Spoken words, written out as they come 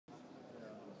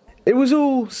It was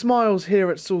all smiles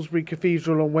here at Salisbury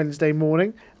Cathedral on Wednesday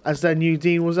morning as their new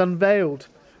dean was unveiled.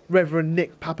 Reverend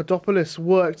Nick Papadopulos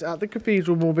worked at the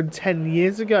cathedral more than 10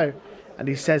 years ago, and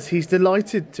he says he's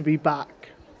delighted to be back.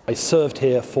 I served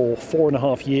here for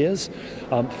 4.5 years,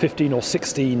 15 or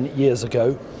 16 years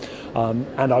ago,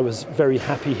 and I was very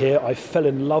happy here. I fell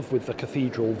in love with the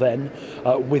cathedral then,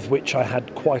 with which I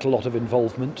had quite a lot of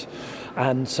involvement.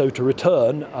 And so to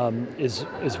return is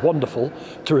wonderful.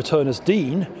 To return as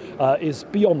dean is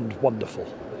beyond wonderful.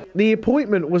 The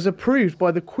appointment was approved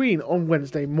by the Queen on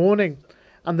Wednesday morning,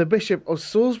 and the Bishop of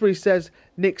Salisbury says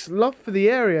Nick's love for the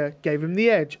area gave him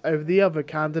the edge over the other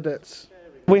candidates.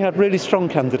 We had really strong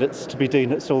candidates to be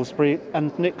dean at Salisbury,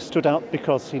 and Nick stood out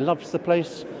because he loves the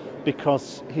place,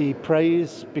 because he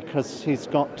prays, because he's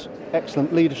got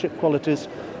excellent leadership qualities,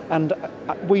 and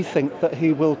we think that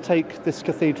he will take this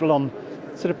cathedral on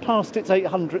sort of past its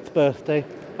 800th birthday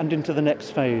and into the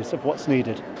next phase of what's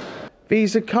needed.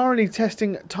 These are currently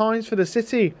testing times for the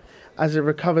city as it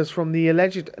recovers from the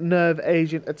alleged nerve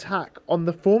agent attack on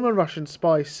the former Russian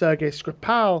spy Sergei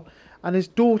Skripal and his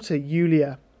daughter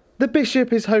Yulia. The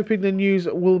bishop is hoping the news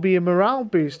will be a morale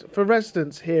boost for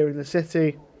residents here in the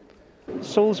city.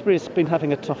 Salisbury's been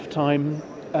having a tough time.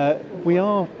 We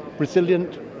are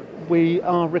resilient, we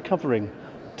are recovering.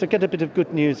 To get a bit of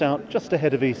good news out just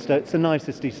ahead of Easter, it's the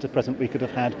nicest Easter present we could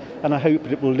have had, and I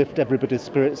hope it will lift everybody's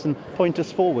spirits and point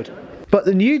us forward. But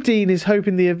the new dean is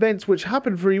hoping the events which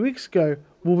happened 3 weeks ago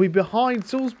will be behind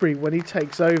Salisbury when he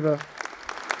takes over.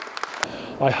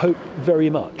 I hope very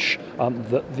much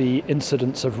that the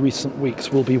incidents of recent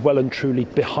weeks will be well and truly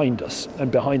behind us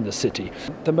and behind the city.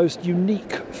 The most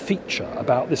unique feature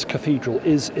about this cathedral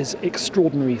is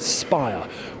extraordinary spire,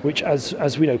 which,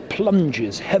 as we know,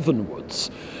 plunges heavenwards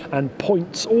and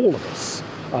points all of us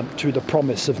to the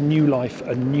promise of new life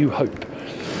and new hope.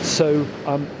 So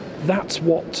that's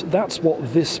what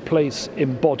this place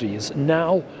embodies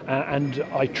now, and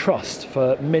I trust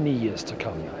for many years to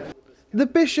come. The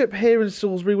bishop here in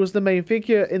Salisbury was the main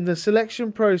figure in the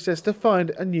selection process to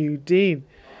find a new dean.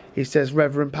 He says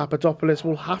Reverend Papadopoulos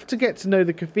will have to get to know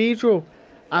the cathedral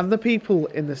and the people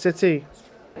in the city.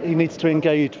 He needs to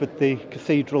engage with the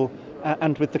cathedral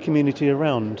and with the community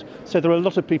around. So there are a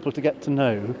lot of people to get to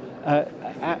know.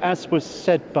 As was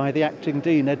said by the acting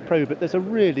dean, Ed Probert, there's a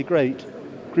really great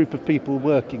group of people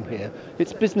working here.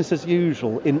 It's business as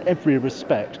usual in every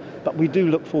respect, but we do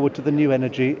look forward to the new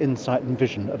energy, insight and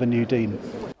vision of a new dean.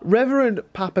 Reverend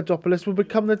Papadopoulos will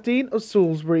become the Dean of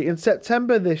Salisbury in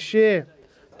September this year,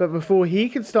 but before he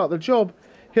can start the job,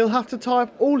 he'll have to tie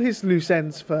up all his loose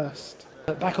ends first.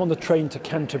 Back on the train to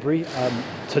Canterbury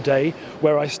today,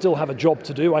 where I still have a job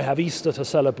to do. I have Easter to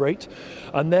celebrate,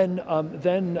 and then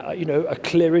a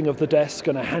clearing of the desk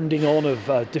and a handing on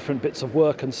of different bits of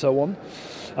work and so on,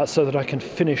 so that I can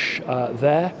finish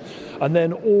there, and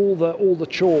then all the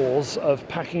chores of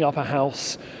packing up a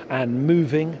house and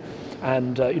moving,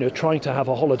 and trying to have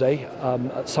a holiday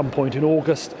at some point in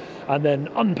August, and then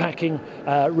unpacking,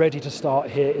 ready to start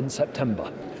here in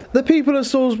September. The people of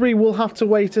Salisbury will have to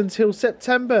wait until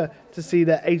September to see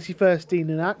their 81st Dean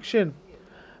in action.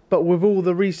 But with all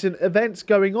the recent events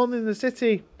going on in the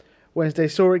city, Wednesday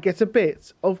saw it get a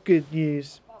bit of good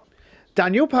news.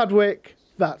 Daniel Padwick,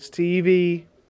 That's TV.